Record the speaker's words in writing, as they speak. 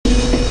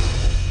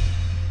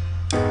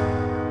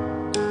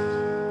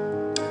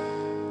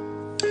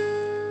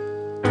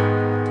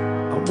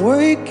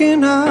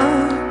waking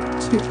up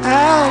to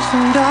ash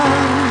and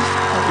dust.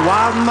 I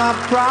wipe my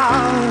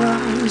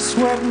brow, I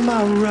sweat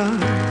my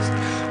rust.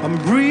 I'm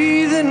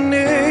breathing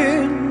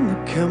in the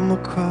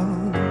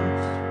chemicals.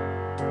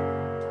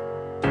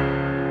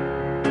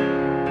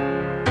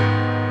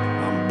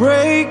 I'm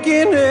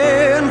breaking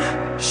in,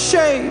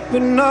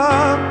 shaping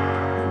up,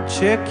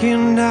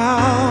 checking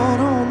out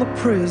on the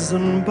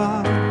prison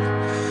bar.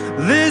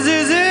 This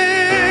is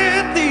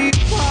it, the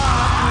apocalypse.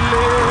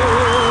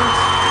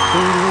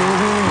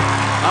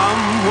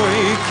 I'm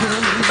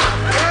waking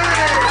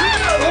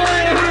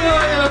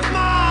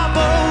my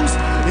bones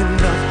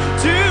enough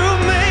to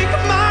make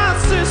my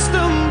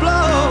system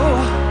blow.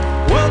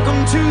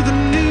 Welcome to the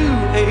new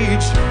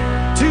age,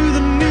 to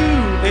the new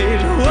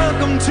age.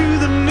 Welcome to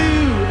the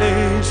new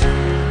age,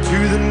 to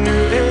the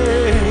new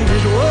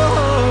age. Whoa.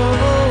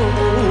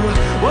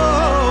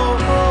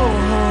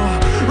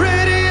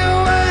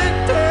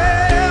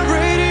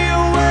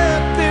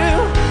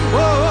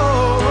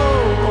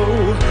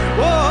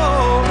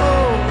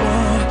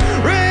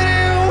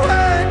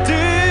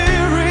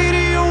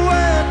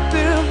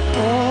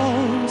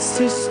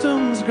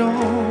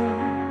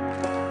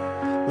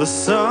 The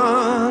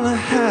sun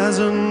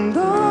hasn't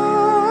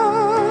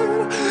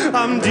died.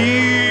 I'm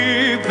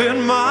deep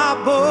in my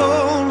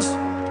bones,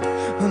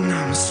 and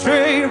I'm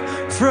straight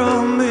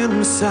from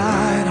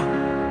inside,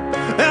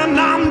 and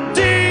I'm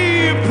deep.